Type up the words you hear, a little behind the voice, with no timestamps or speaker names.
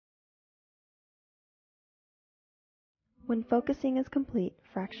When focusing is complete,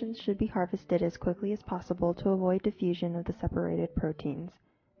 fractions should be harvested as quickly as possible to avoid diffusion of the separated proteins.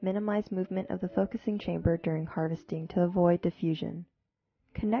 Minimize movement of the focusing chamber during harvesting to avoid diffusion.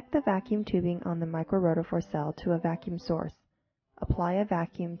 Connect the vacuum tubing on the MicroRotofor cell to a vacuum source. Apply a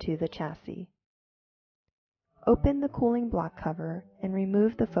vacuum to the chassis. Open the cooling block cover and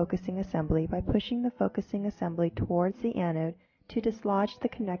remove the focusing assembly by pushing the focusing assembly towards the anode to dislodge the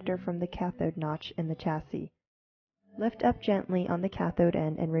connector from the cathode notch in the chassis. Lift up gently on the cathode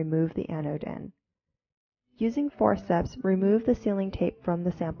end and remove the anode end. Using forceps, remove the sealing tape from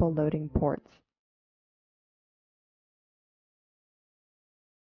the sample loading ports.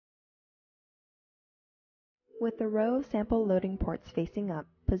 With the row of sample loading ports facing up,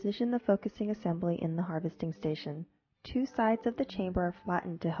 position the focusing assembly in the harvesting station. Two sides of the chamber are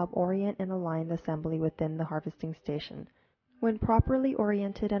flattened to help orient and align the assembly within the harvesting station. When properly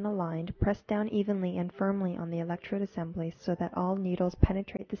oriented and aligned, press down evenly and firmly on the electrode assembly so that all needles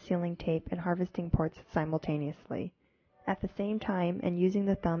penetrate the sealing tape and harvesting ports simultaneously. At the same time, and using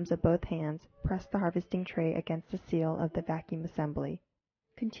the thumbs of both hands, press the harvesting tray against the seal of the vacuum assembly.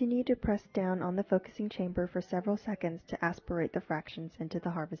 Continue to press down on the focusing chamber for several seconds to aspirate the fractions into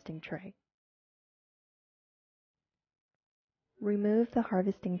the harvesting tray. Remove the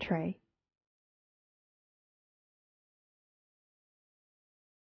harvesting tray.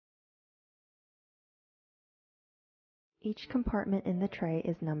 Each compartment in the tray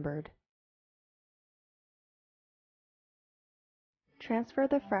is numbered. Transfer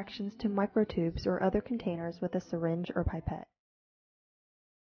the fractions to microtubes or other containers with a syringe or pipette.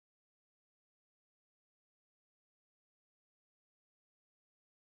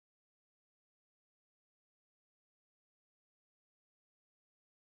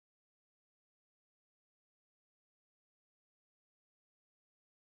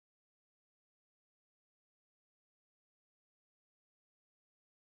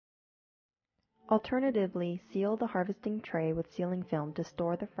 Alternatively, seal the harvesting tray with sealing film to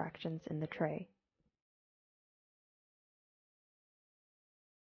store the fractions in the tray.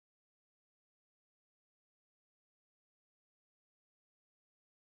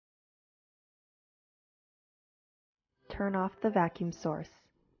 Turn off the vacuum source.